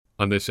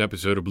On this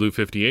episode of Blue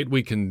 58,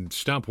 we can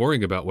stop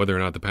worrying about whether or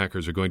not the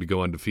Packers are going to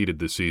go undefeated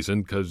this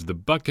season because the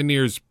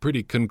Buccaneers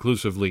pretty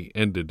conclusively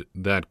ended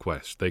that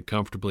quest. They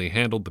comfortably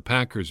handled the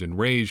Packers and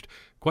raised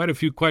quite a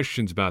few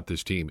questions about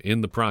this team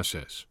in the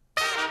process.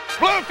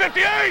 Blue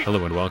 58!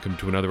 Hello and welcome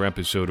to another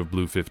episode of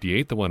Blue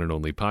 58, the one and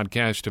only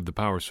podcast of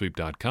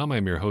thepowersweep.com.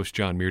 I'm your host,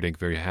 John Meerdink.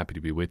 Very happy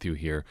to be with you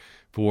here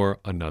for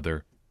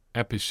another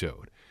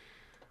episode.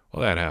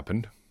 Well, that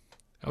happened.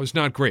 That was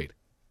not great.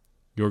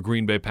 Your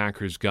Green Bay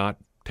Packers got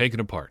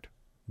taken apart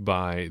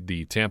by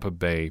the Tampa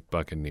Bay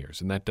Buccaneers,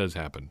 and that does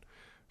happen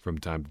from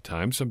time to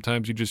time.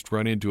 Sometimes you just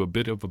run into a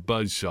bit of a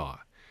buzzsaw,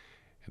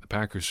 and the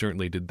Packers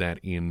certainly did that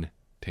in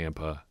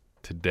Tampa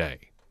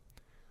today.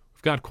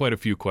 We've got quite a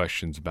few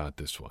questions about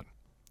this one.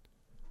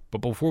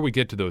 But before we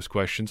get to those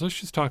questions, let's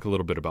just talk a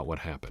little bit about what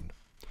happened.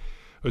 I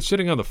was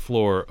sitting on the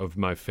floor of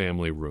my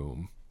family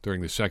room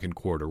during the second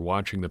quarter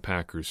watching the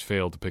Packers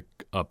fail to pick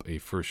up a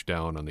first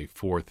down on the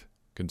fourth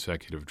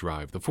consecutive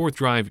drive, the fourth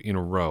drive in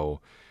a row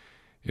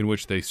in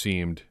which they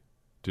seemed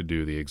to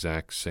do the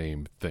exact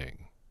same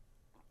thing.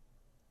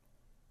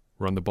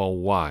 Run the ball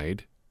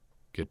wide,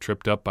 get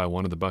tripped up by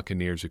one of the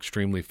Buccaneers'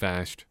 extremely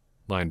fast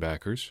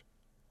linebackers,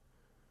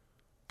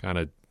 kind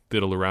of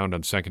diddle around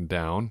on second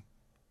down,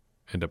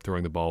 end up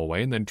throwing the ball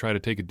away, and then try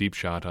to take a deep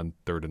shot on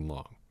third and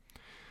long.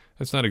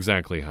 That's not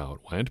exactly how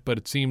it went, but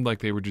it seemed like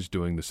they were just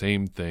doing the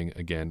same thing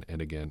again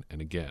and again and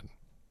again.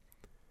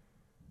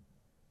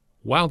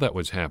 While that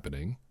was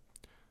happening,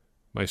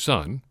 my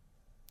son,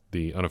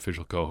 the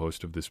unofficial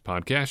co-host of this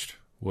podcast,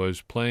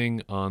 was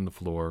playing on the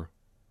floor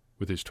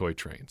with his toy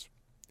trains.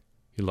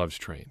 He loves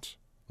trains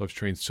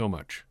so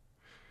much.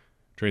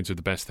 Trains are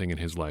the best thing in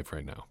his life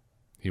right now.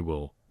 He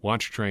will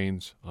watch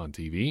trains on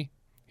TV.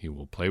 He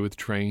will play with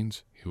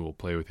trains. He will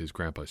play with his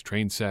grandpa's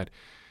train set.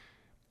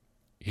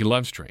 He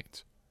loves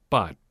trains.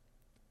 But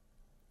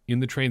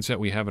in the train set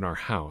we have in our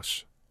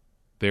house,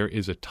 there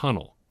is a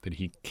tunnel that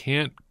he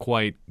can't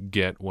quite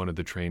get one of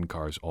the train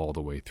cars all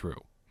the way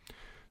through.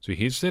 So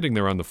he's sitting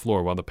there on the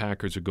floor while the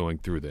Packers are going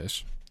through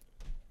this,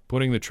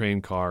 putting the train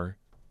car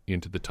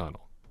into the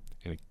tunnel,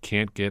 and it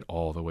can't get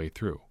all the way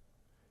through.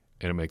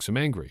 And it makes him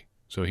angry.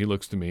 So he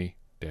looks to me,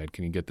 "Dad,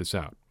 can you get this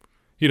out?"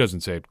 He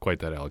doesn't say it quite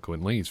that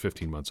eloquently. He's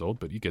 15 months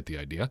old, but you get the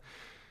idea.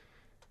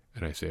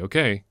 And I say,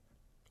 "Okay,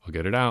 I'll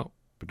get it out,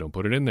 but don't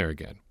put it in there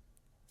again."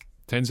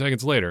 10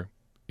 seconds later,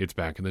 it's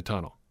back in the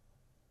tunnel.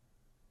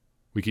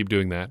 We keep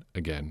doing that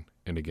again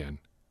and again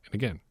and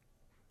again.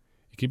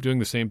 You keep doing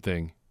the same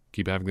thing,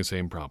 keep having the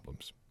same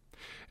problems.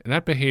 And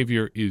that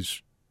behavior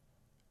is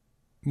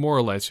more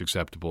or less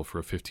acceptable for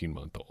a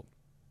 15-month-old.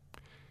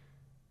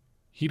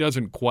 He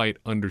doesn't quite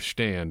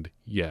understand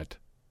yet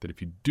that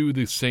if you do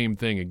the same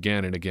thing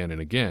again and again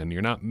and again,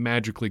 you're not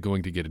magically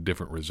going to get a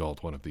different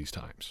result one of these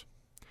times.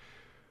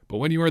 But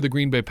when you are the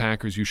Green Bay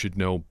Packers, you should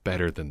know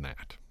better than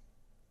that.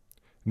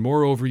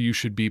 Moreover, you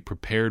should be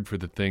prepared for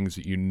the things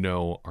that you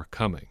know are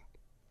coming.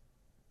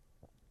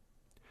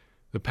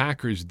 The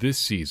Packers this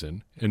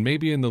season, and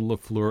maybe in the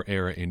LaFleur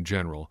era in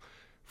general,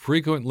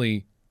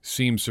 frequently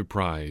seem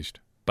surprised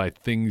by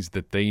things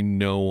that they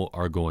know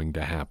are going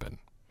to happen.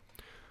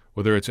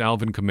 Whether it's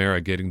Alvin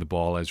Kamara getting the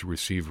ball as a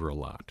receiver a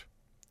lot,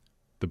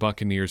 the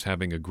Buccaneers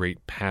having a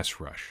great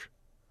pass rush,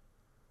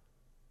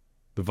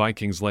 the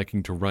Vikings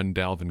liking to run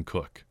Dalvin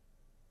Cook.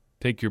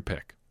 Take your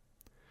pick.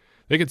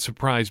 They get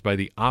surprised by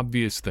the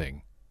obvious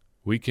thing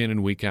week in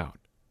and week out.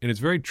 And it's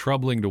very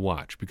troubling to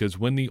watch because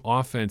when the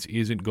offense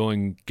isn't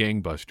going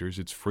gangbusters,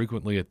 it's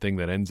frequently a thing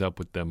that ends up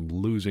with them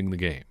losing the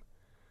game.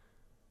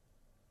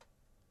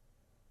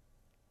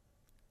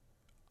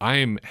 I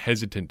am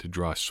hesitant to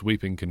draw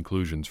sweeping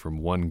conclusions from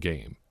one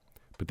game,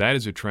 but that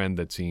is a trend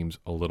that seems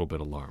a little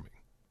bit alarming.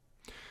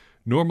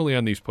 Normally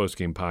on these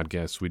post-game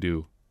podcasts, we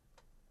do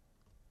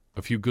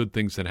a few good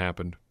things that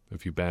happened, a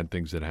few bad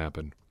things that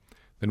happened,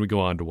 then we go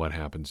on to what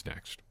happens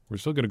next. We're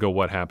still going to go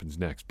what happens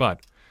next,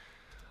 but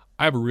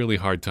I have a really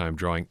hard time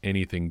drawing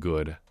anything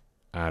good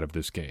out of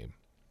this game.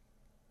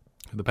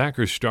 The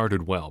Packers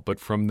started well, but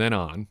from then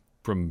on,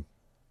 from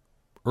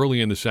early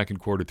in the second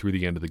quarter through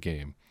the end of the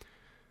game,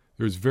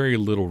 there was very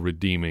little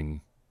redeeming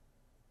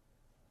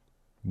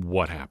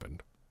what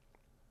happened.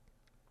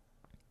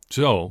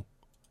 So,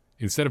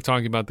 instead of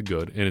talking about the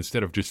good, and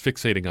instead of just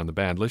fixating on the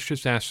bad, let's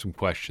just ask some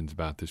questions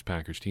about this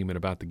Packers team and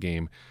about the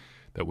game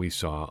that we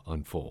saw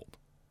unfold.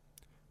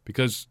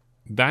 Because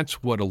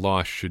that's what a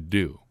loss should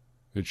do.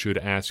 It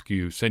should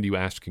send you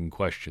asking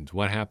questions.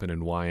 What happened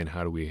and why, and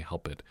how do we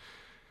help it?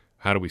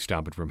 How do we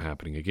stop it from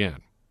happening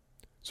again?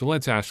 So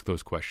let's ask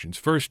those questions.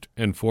 First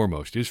and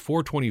foremost, is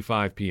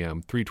 4:25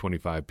 p.m.,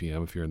 3:25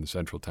 p.m. if you're in the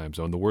Central Time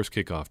Zone, the worst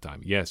kickoff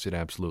time? Yes, it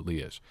absolutely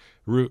is.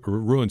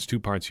 Ruins two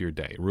parts of your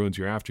day. It ruins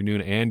your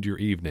afternoon and your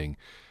evening.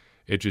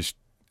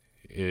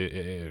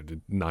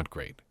 Not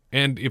great.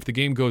 And if the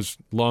game goes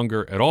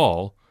longer at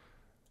all,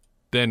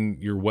 then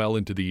you're well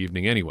into the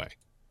evening anyway.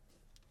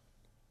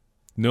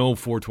 No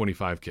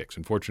 4:25 kicks.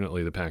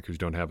 Unfortunately, the Packers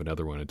don't have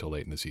another one until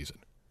late in the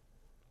season.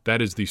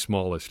 That is the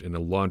smallest in a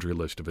laundry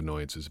list of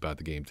annoyances about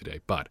the game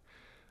today, but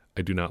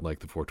I do not like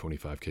the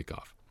 4:25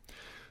 kickoff.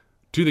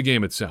 to the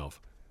game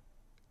itself,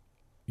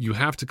 you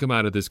have to come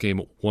out of this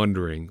game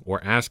wondering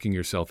or asking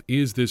yourself,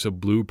 is this a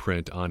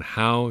blueprint on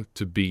how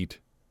to beat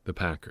the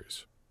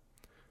Packers?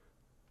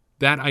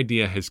 That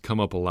idea has come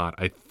up a lot,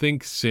 I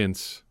think,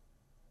 since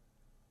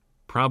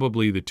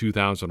probably the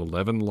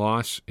 2011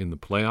 loss in the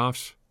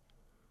playoffs.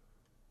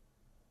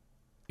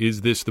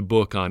 Is this the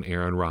book on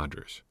Aaron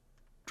Rodgers?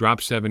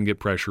 Drop 7, get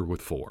pressure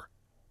with 4.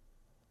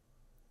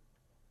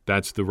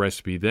 That's the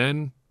recipe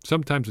then.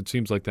 Sometimes it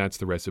seems like that's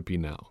the recipe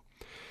now.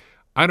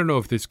 I don't know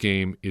if this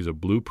game is a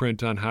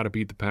blueprint on how to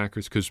beat the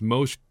Packers because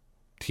most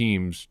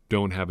teams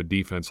don't have a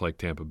defense like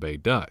Tampa Bay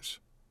does.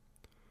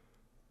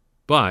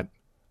 But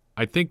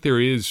I think there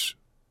is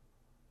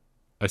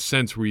a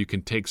sense where you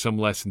can take some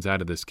lessons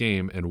out of this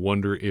game and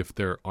wonder if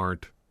there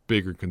aren't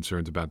bigger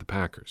concerns about the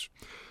Packers.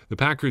 The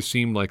Packers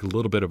seem like a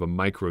little bit of a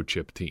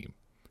microchip team.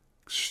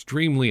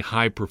 Extremely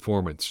high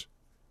performance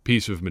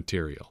piece of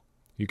material.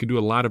 You can do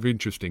a lot of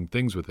interesting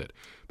things with it.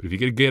 But if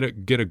you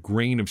get a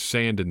grain of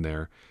sand in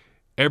there,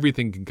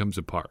 everything comes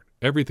apart.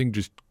 Everything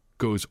just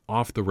goes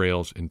off the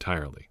rails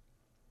entirely.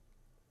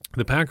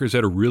 The Packers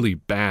had a really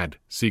bad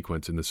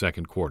sequence in the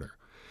second quarter,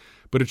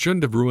 but it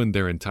shouldn't have ruined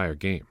their entire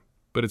game.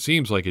 But it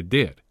seems like it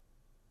did.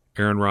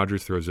 Aaron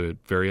Rodgers throws a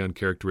very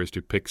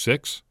uncharacteristic pick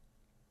 6.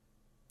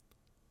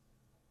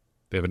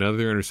 They have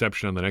another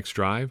interception on the next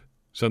drive.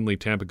 Suddenly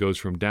Tampa goes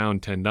from down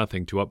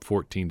 10-0 to up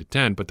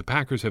 14-10, but the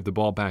Packers have the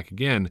ball back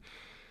again,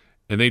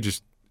 and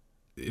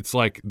it's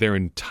like their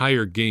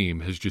entire game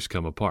has just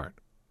come apart.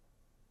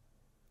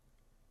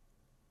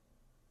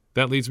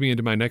 That leads me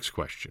into my next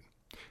question.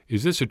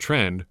 Is this a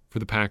trend for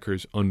the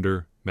Packers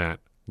under Matt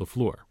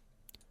LaFleur?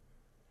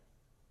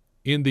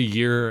 In the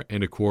year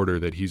and a quarter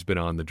that he's been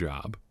on the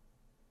job,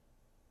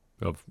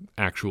 of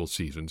actual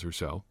seasons or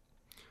so,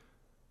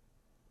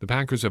 the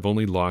Packers have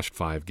only lost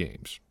 5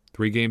 games.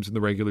 3 games in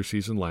the regular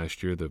season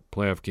last year, the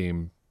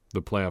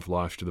playoff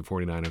loss to the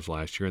 49ers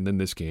last year, and then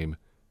this game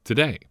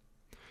today.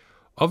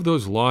 Of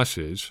those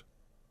losses,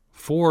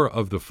 4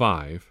 of the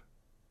 5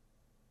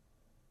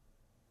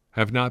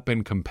 have not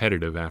been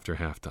competitive after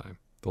halftime.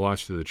 The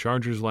loss to the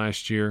Chargers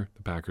last year,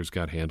 the Packers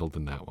got handled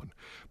in that one.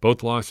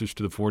 Both losses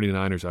to the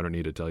 49ers, I don't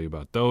need to tell you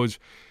about those.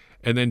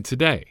 And then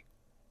today,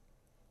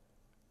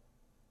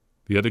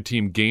 the other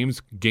team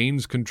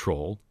gains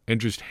control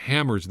and just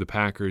hammers the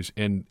Packers,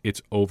 and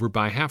it's over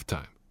by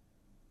halftime.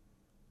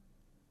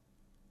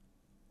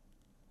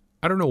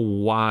 I don't know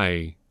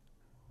why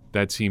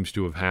that seems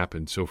to have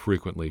happened so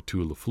frequently to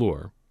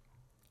LaFleur,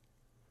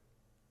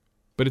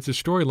 but it's a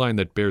storyline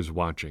that bears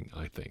watching,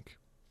 I think.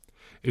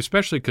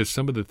 Especially because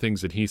some of the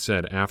things that he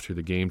said after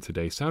the game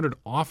today sounded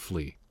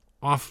awfully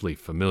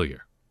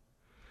familiar.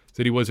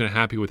 Said he wasn't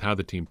happy with how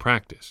the team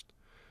practiced.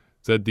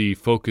 Said the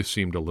focus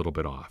seemed a little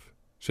bit off.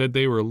 Said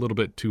they were a little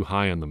bit too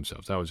high on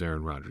themselves. That was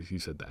Aaron Rodgers. He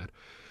said that.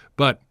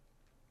 But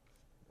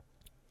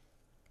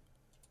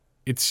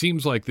it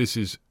seems like this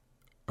is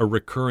a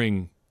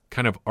recurring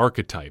kind of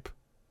archetype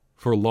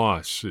for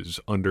losses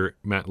under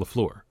Matt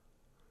LaFleur.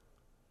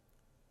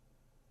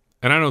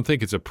 And I don't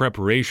think it's a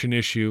preparation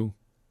issue.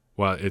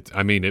 Well, it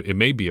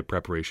may be a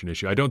preparation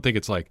issue. I don't think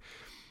it's like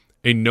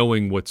a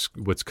knowing what's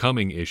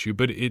coming issue,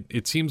 but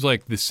it seems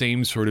like the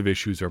same sort of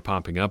issues are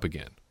popping up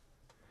again.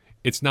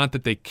 It's not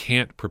that they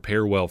can't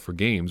prepare well for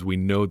games. We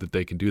know that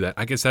they can do that.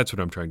 I guess that's what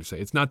I'm trying to say.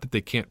 It's not that they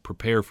can't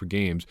prepare for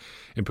games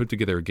and put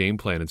together a game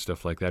plan and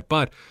stuff like that,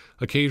 but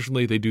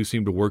occasionally they do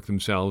seem to work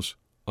themselves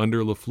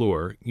under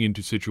LaFleur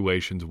into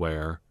situations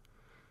where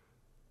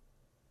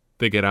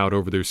they get out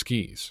over their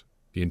skis.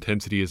 The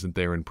intensity isn't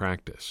there in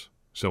practice,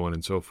 so on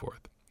and so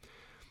forth.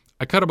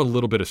 I cut them a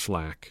little bit of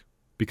slack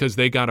because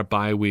they got a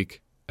bye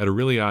week at a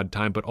really odd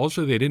time, but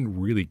also they didn't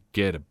really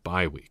get a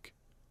bye week.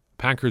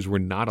 Packers were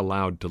not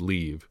allowed to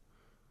leave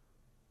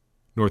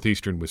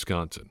northeastern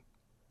Wisconsin.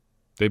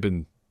 They've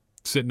been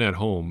sitting at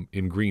home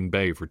in Green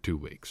Bay for 2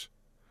 weeks.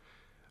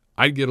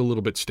 I'd get a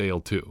little bit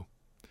stale too.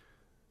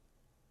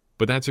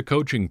 But that's a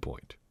coaching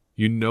point.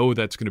 You know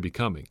that's going to be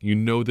coming. You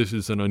know this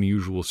is an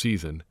unusual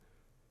season,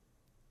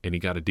 and you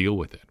got to deal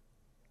with it.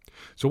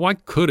 So why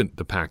couldn't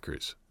the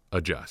Packers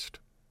adjust?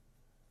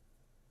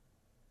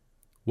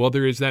 Well,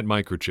 there is that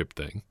microchip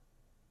thing.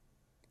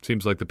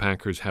 Seems like the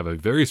Packers have a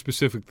very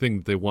specific thing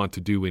that they want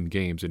to do in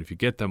games, and if you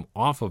get them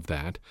off of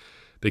that,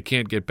 they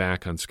can't get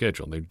back on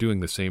schedule. They're doing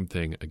the same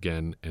thing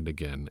again and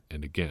again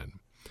and again.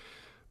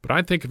 But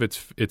I think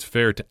if it's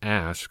fair to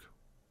ask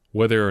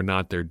whether or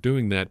not they're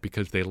doing that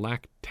because they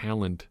lack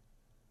talent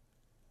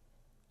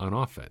on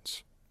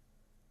offense.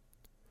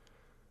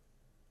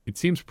 It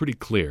seems pretty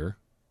clear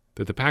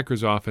that the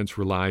Packers' offense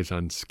relies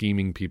on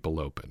scheming people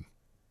open,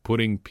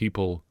 putting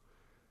people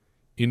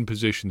in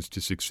positions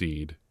to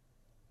succeed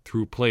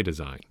through play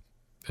design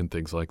and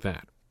things like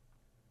that.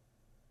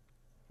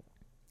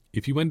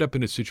 If you end up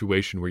in a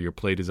situation where your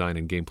play design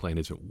and game plan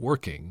isn't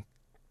working,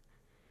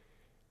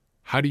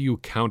 how do you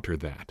counter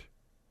that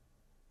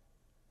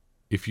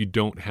if you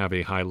don't have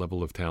a high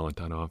level of talent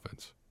on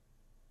offense?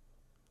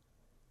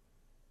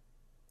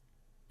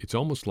 It's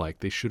almost like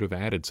they should have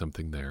added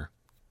something there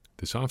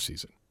this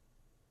offseason.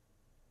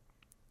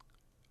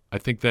 I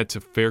think that's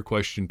a fair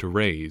question to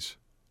raise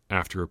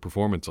after a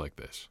performance like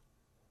this.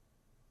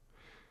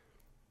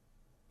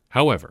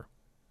 However,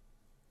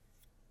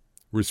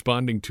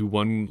 responding to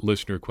one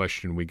listener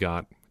question we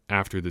got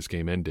after this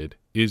game ended,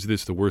 is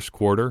this the worst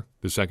quarter,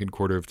 the second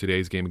quarter of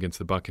today's game against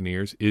the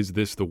Buccaneers? Is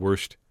this the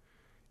worst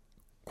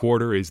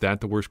quarter? Is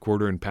that the worst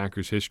quarter in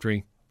Packers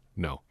history?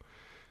 No.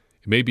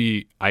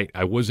 Maybe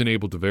I wasn't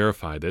able to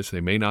verify this. They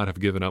may not have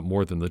given up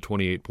more than the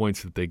 28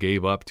 points that they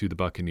gave up to the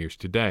Buccaneers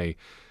today,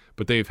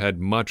 but they've had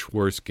much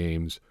worse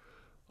games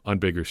on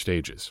bigger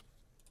stages.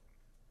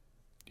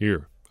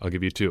 Here, I'll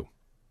give you two.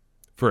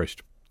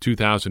 First,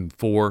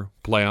 2004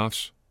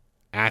 playoffs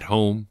at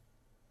home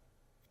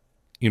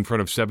in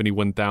front of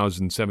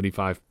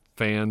 71,075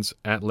 fans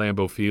at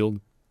Lambeau Field.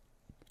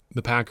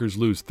 The Packers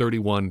lose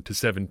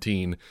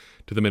 31-17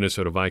 to the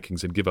Minnesota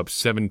Vikings and give up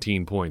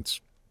 17 points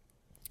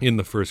in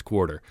the first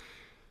quarter.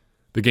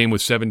 The game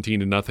was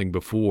 17-0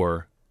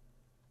 before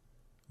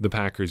the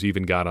Packers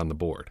even got on the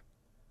board.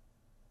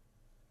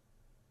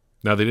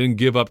 Now, they didn't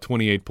give up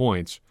 28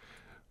 points,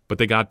 but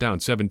they got down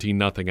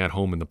 17-0 at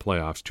home in the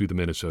playoffs to the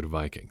Minnesota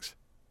Vikings.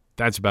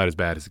 That's about as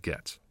bad as it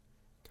gets.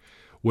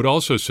 Would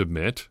also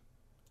submit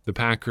the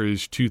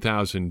Packers'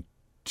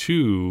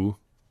 2002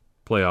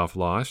 playoff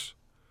loss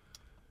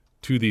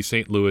to the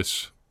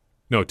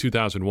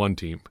 2001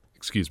 team,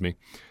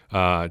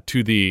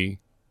 to the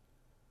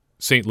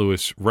St.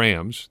 Louis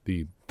Rams,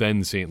 the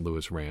then St.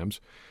 Louis Rams.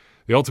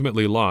 They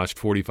ultimately lost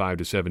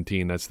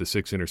 45-17. That's the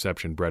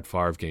 6-interception Brett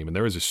Favre game. And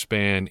there was a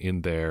span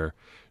in there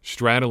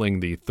straddling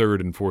the third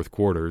and fourth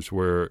quarters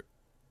where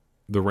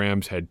the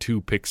Rams had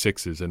 2 pick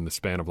sixes in the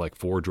span of like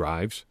 4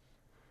 drives.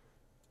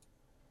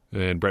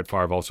 And Brett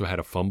Favre also had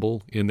a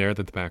fumble in there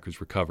that the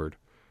Packers recovered.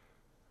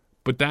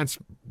 But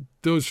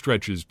those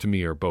stretches to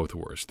me are both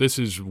worse. This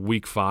is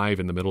week 5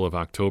 in the middle of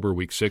October,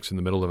 week 6 in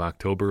the middle of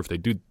October. If they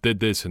did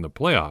this in the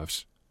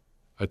playoffs,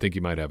 I think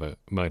you might have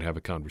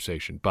a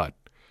conversation. But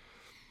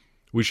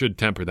we should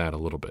temper that a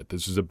little bit.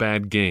 This is a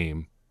bad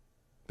game.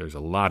 There's a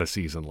lot of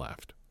season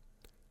left.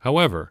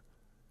 However,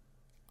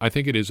 I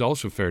think it is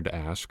also fair to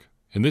ask,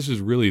 and this is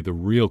really the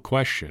real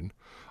question,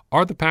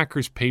 are the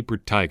Packers paper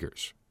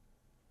tigers?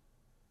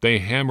 They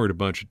hammered a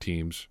bunch of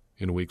teams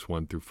in weeks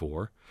 1 through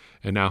 4,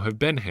 and now have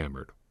been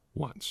hammered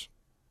once.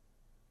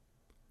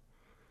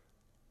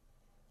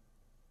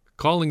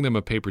 Calling them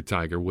a paper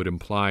tiger would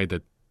imply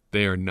that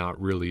they are not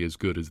really as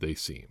good as they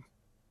seem.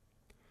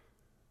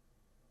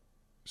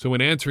 So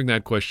in answering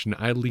that question,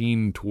 I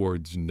lean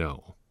towards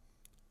no.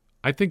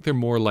 I think they're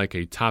more like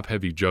a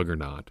top-heavy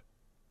juggernaut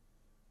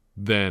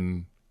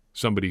than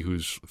somebody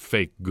who's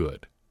fake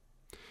good.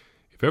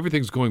 If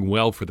everything's going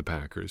well for the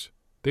Packers,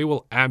 they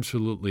will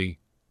absolutely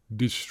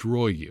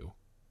destroy you.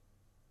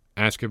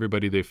 Ask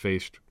everybody they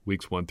faced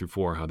weeks 1 through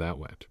 4 how that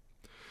went.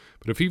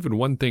 But if even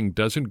one thing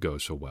doesn't go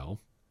so well,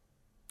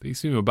 they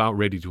seem about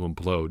ready to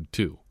implode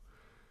too.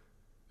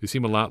 They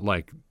seem a lot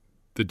like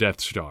the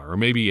Death Star, or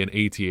maybe an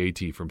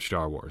AT-AT from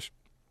Star Wars.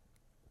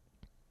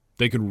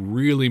 They can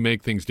really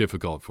make things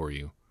difficult for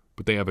you,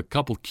 but they have a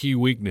couple key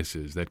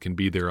weaknesses that can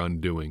be their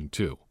undoing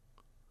too.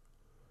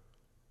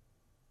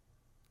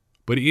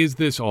 But is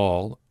this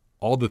all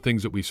the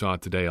things that we saw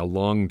today, a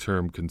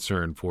long-term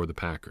concern for the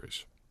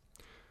Packers?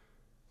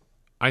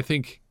 I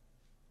think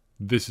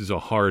this is a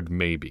hard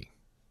maybe.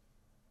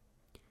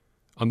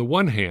 On the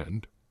one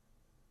hand,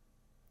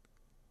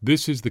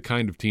 this is the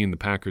kind of team the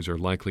Packers are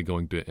likely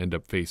going to end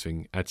up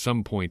facing at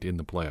some point in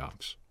the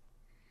playoffs.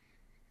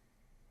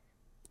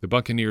 The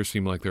Buccaneers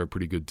seem like they're a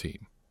pretty good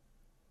team.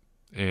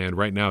 And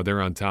right now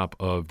they're on top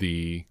of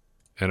the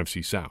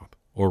NFC South,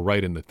 or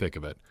right in the thick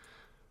of it.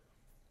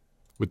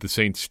 With the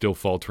Saints still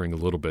faltering a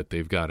little bit,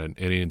 they've got an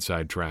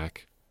inside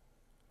track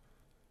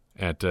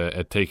at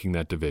taking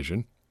that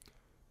division.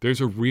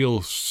 There's a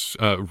real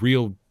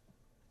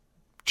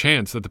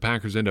chance that the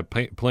Packers end up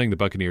playing the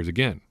Buccaneers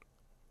again.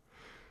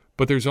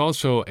 But there's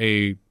also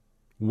a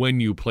when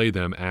you play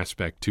them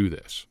aspect to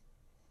this.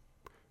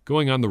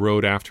 Going on the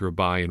road after a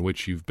bye in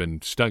which you've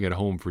been stuck at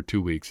home for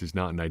 2 weeks is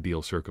not an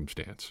ideal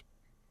circumstance,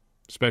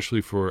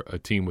 especially for a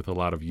team with a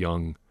lot of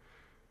young,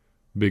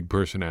 big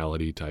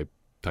personality type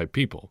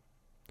people.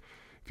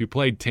 If you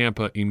played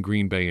Tampa in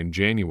Green Bay in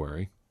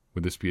January,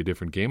 would this be a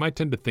different game? I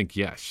tend to think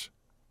yes.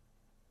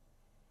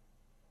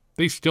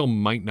 They still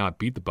might not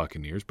beat the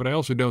Buccaneers, but I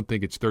also don't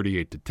think it's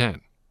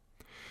 38-10.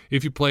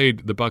 If you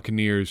played the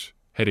Buccaneers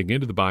heading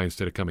into the bye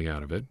instead of coming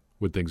out of it,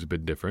 would things have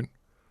been different?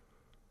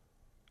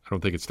 I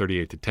don't think it's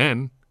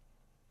 38-10.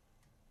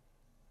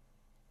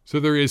 So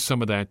there is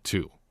some of that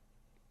too.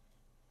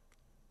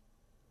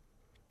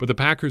 But the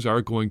Packers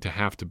are going to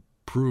have to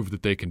prove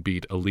that they can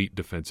beat elite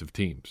defensive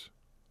teams,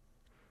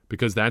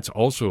 because that's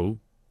also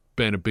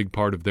been a big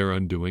part of their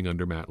undoing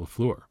under Matt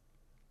LaFleur.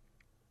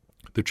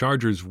 The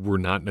Chargers were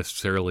not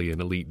necessarily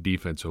an elite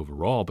defense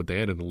overall, but they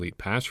had an elite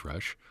pass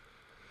rush.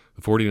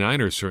 The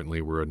 49ers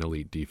certainly were an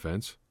elite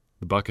defense.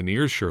 The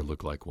Buccaneers sure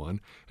look like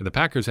one, and the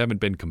Packers haven't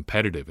been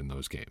competitive in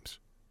those games.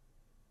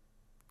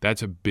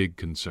 That's a big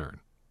concern.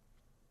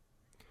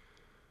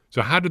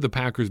 So how do the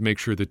Packers make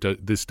sure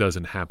that this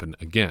doesn't happen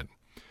again?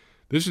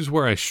 This is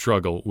where I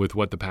struggle with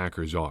what the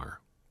Packers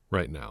are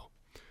right now.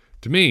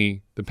 To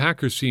me, the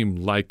Packers seem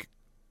like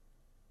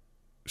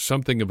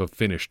something of a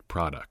finished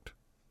product.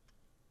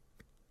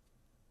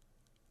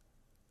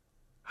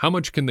 How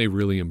much can they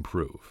really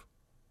improve?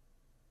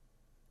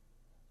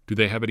 Do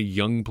they have any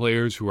young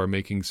players who are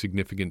making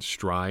significant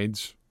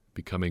strides,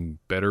 becoming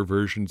better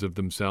versions of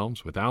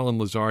themselves? With Allen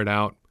Lazard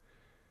out,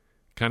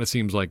 kind of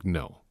seems like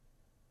no.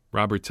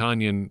 Robert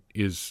Tonyan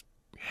is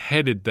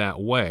headed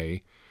that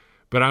way,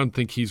 but I don't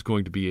think he's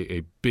going to be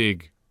a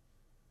big,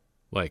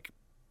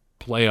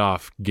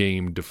 playoff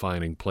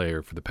game-defining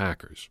player for the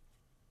Packers.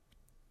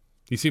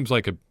 He seems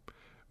like a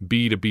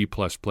B to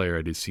B-plus player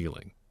at his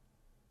ceiling.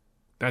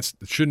 That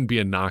shouldn't be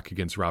a knock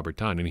against Robert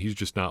Tonyan. He's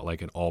just not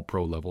like an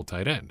all-pro level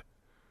tight end.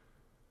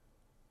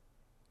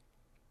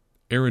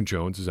 Aaron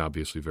Jones is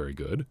obviously very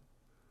good.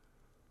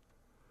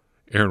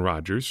 Aaron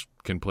Rodgers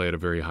can play at a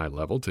very high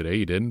level. Today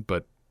he didn't,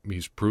 but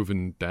he's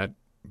proven that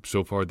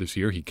so far this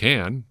year he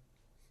can.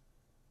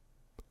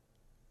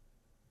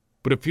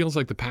 But it feels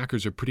like the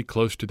Packers are pretty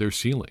close to their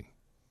ceiling.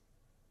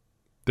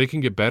 They can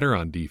get better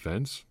on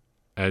defense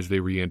as they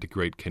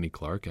reintegrate Kenny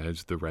Clark,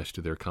 as the rest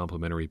of their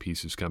complementary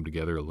pieces come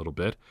together a little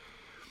bit.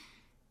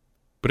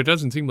 But it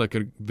doesn't seem like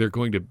they're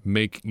going to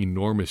make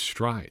enormous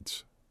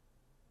strides.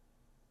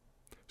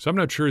 So I'm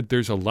not sure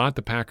there's a lot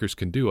the Packers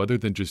can do other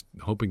than just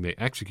hoping they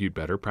execute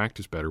better,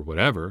 practice better,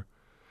 whatever,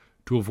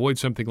 to avoid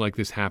something like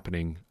this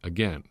happening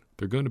again.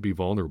 They're going to be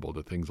vulnerable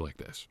to things like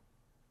this.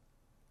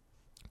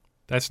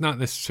 That's not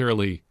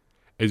necessarily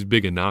as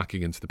big a knock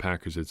against the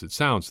Packers as it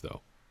sounds,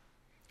 though.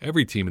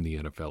 Every team in the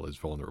NFL is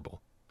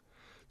vulnerable.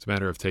 It's a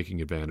matter of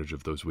taking advantage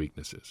of those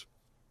weaknesses.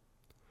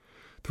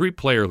 3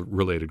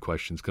 player-related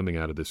questions coming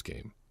out of this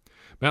game.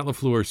 Matt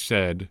LaFleur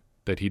said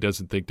that he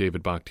doesn't think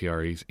David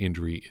Bakhtiari's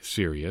injury is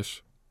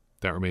serious.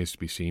 That remains to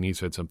be seen. He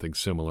said something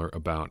similar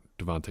about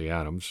Davante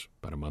Adams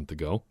about a month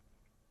ago,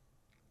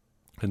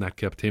 and that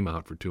kept him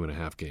out for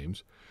 2.5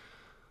 games.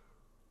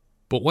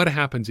 But what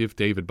happens if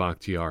David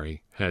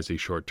Bakhtiari has a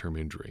short-term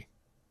injury?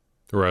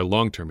 Or a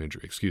long-term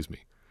injury, excuse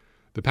me.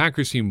 The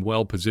Packers seem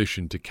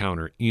well-positioned to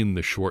counter in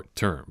the short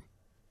term.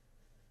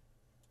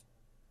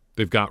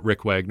 They've got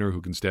Rick Wagner,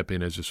 who can step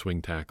in as a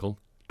swing tackle.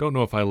 Don't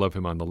know if I love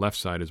him on the left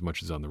side as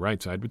much as on the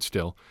right side, but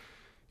still,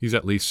 he's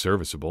at least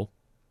serviceable.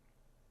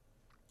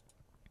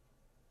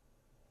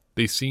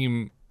 They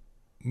seem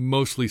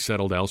mostly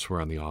settled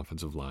elsewhere on the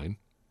offensive line.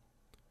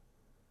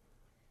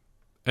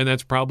 And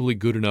that's probably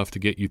good enough to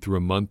get you through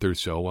a month or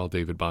so while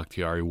David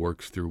Bakhtiari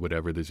works through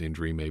whatever this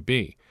injury may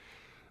be.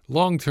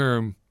 Long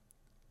term,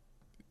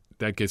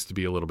 that gets to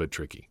be a little bit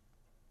tricky.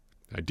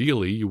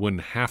 Ideally, you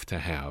wouldn't have to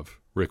have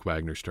Rick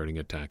Wagner starting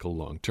at tackle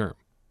long term.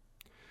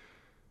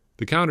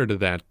 The counter to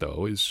that,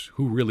 though, is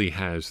who really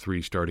has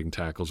 3 starting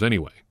tackles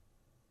anyway.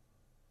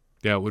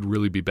 Yeah, it would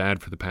really be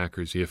bad for the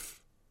Packers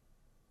if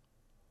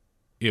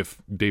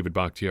David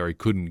Bakhtiari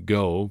couldn't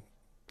go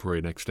for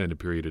an extended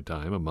period of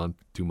time, a month,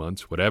 2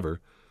 months, whatever.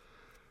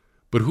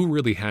 But who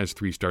really has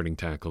 3 starting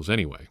tackles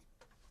anyway?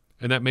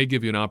 And that may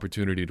give you an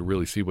opportunity to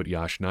really see what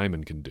Josh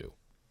Nijman can do.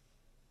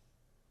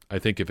 I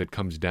think if it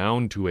comes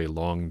down to a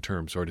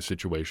long-term sort of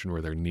situation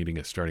where they're needing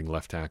a starting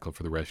left tackle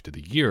for the rest of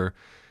the year,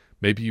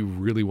 maybe you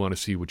really want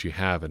to see what you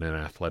have in an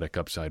athletic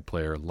upside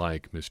player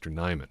like Mr.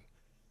 Nijman.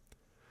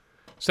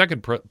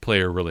 Second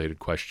player-related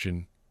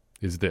question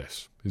is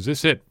this. Is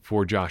this it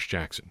for Josh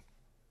Jackson?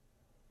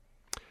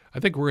 I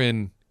think we're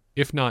in,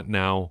 if not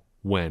now,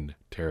 when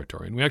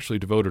territory. And we actually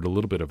devoted a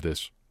little bit of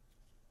this,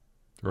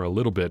 or a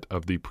little bit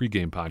of the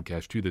pregame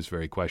podcast to this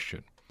very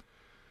question.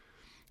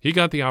 He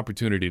got the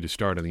opportunity to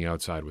start on the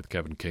outside with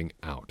Kevin King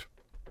out.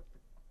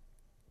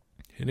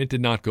 And it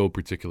did not go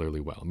particularly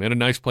well. Made a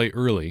nice play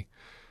early,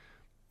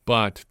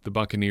 but the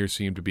Buccaneers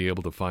seemed to be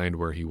able to find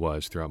where he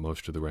was throughout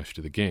most of the rest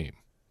of the game.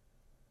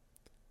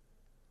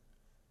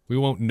 We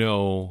won't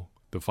know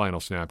the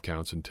final snap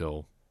counts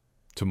until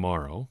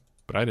tomorrow,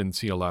 but I didn't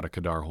see a lot of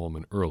Kadar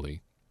Holman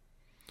early.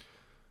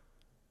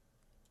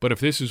 But if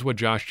this is what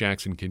Josh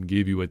Jackson can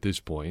give you at this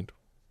point,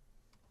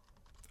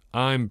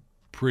 I'm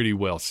pretty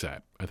well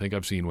set. I think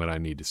I've seen what I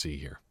need to see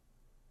here.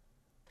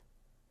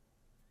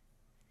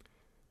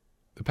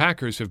 The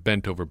Packers have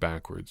bent over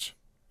backwards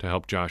to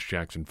help Josh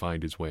Jackson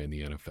find his way in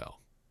the NFL.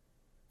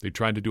 They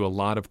tried to do a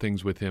lot of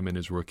things with him in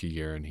his rookie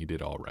year, and he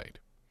did all right.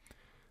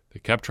 They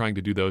kept trying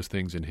to do those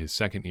things in his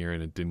second year,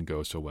 and it didn't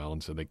go so well,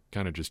 and so they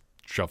kind of just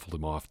shuffled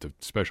him off to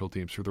special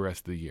teams for the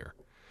rest of the year.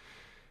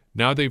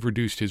 Now they've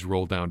reduced his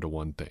role down to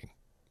one thing.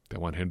 They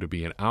want him to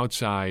be an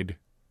outside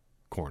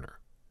corner.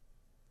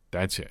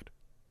 That's it.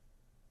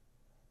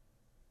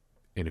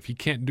 And if he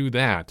can't do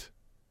that,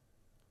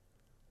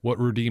 what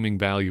redeeming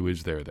value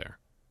is there?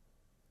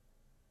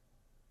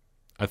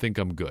 I think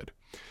I'm good.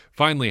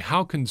 Finally,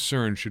 how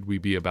concerned should we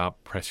be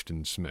about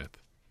Preston Smith?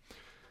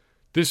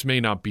 This may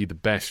not be the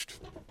best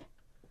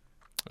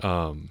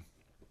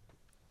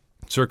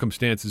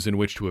circumstances in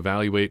which to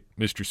evaluate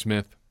Mr.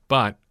 Smith,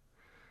 but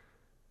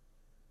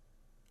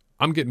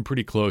I'm getting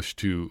pretty close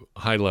to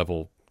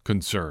high-level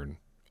concern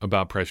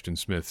about Preston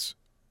Smith's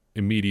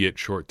immediate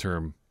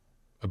short-term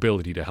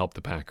ability to help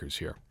the Packers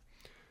here.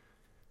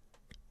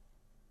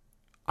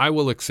 I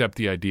will accept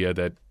the idea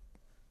that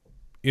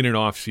in an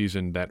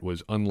offseason that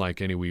was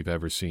unlike any we've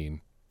ever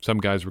seen, some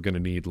guys were going to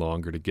need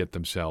longer to get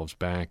themselves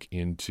back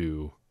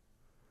into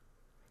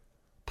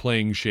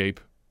playing shape,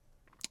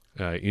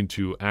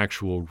 into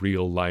actual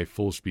real-life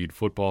full-speed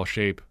football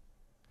shape.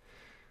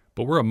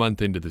 But we're a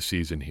month into the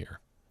season here,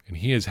 and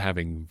he is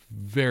having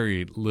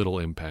very little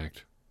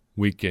impact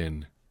week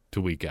in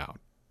to week out.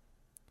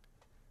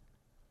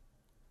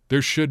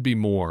 There should be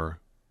more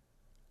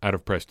out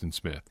of Preston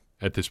Smith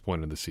at this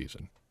point in the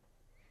season.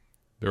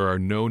 There are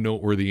no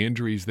noteworthy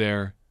injuries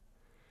there.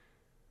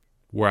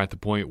 We're at the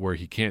point where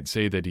he can't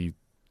say that he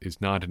is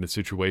not in a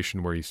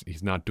situation where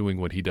he's not doing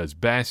what he does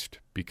best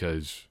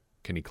because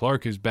Kenny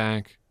Clark is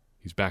back.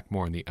 He's back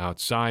more on the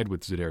outside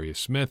with Za'Darius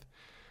Smith.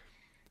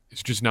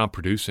 It's just not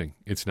producing.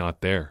 It's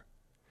not there.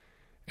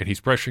 And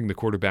he's pressuring the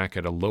quarterback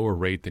at a lower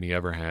rate than he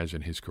ever has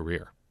in his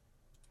career.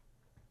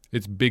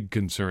 It's big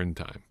concern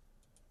time.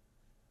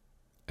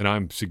 And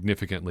I'm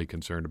significantly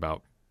concerned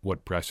about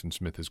what Preston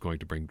Smith is going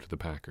to bring to the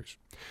Packers.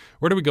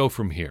 Where do we go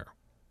from here?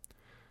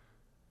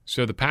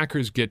 So the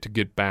Packers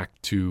get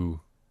back to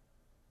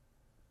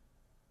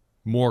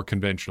more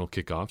conventional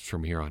kickoffs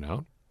from here on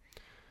out.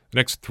 The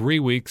next 3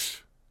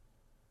 weeks,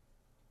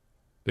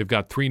 they've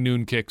got 3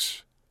 noon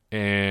kicks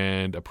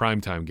and a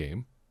primetime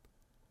game.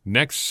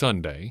 Next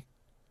Sunday,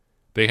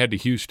 they head to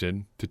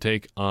Houston to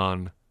take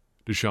on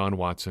Deshaun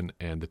Watson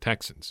and the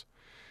Texans.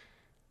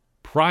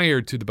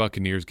 Prior to the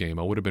Buccaneers game,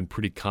 I would have been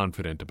pretty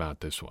confident about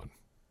this one.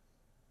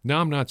 Now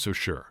I'm not so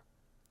sure.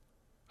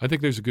 I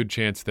think there's a good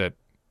chance that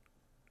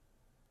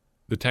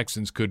the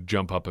Texans could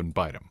jump up and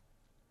bite them.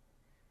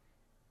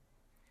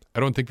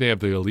 I don't think they have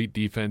the elite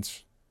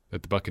defense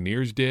that the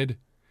Buccaneers did,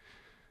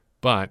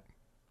 but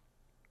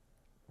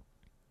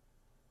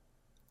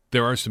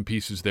there are some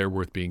pieces there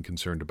worth being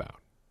concerned about.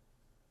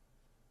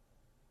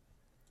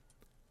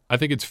 I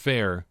think it's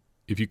fair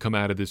if you come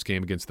out of this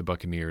game against the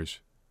Buccaneers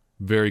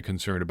very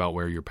concerned about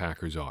where your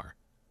Packers are.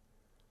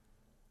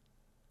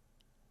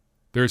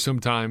 There are some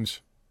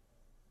times,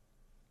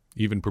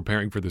 even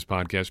preparing for this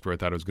podcast, where I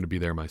thought I was going to be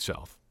there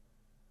myself.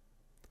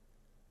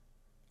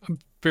 I'm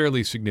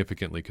fairly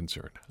significantly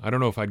concerned. I don't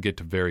know if I'd get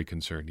to very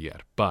concerned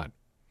yet, but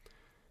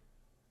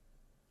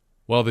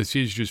while this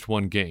is just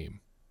one game,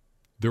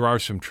 there are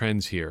some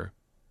trends here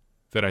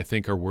that I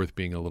think are worth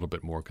being a little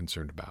bit more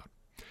concerned about.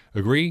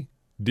 Agree?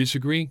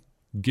 Disagree?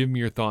 Give me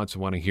your thoughts. I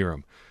want to hear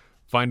them.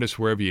 Find us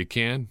wherever you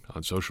can,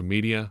 on social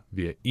media,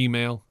 via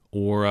email,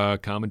 or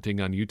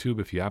commenting on YouTube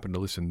if you happen to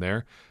listen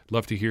there. I'd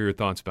love to hear your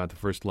thoughts about the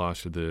first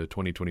loss of the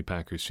 2020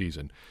 Packers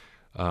season.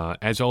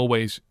 As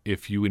always,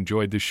 if you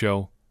enjoyed this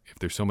show, if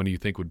there's someone you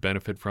think would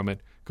benefit from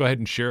it, go ahead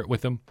and share it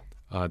with them.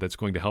 That's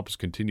going to help us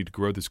continue to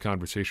grow this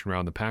conversation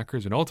around the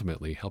Packers and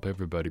ultimately help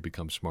everybody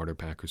become smarter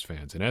Packers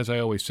fans. And as I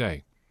always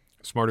say,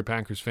 smarter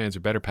Packers fans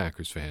are better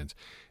Packers fans,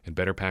 and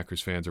better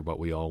Packers fans are what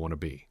we all want to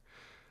be.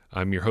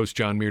 I'm your host,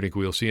 John Meerdink.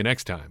 We'll see you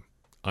next time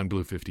on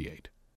Blue 58.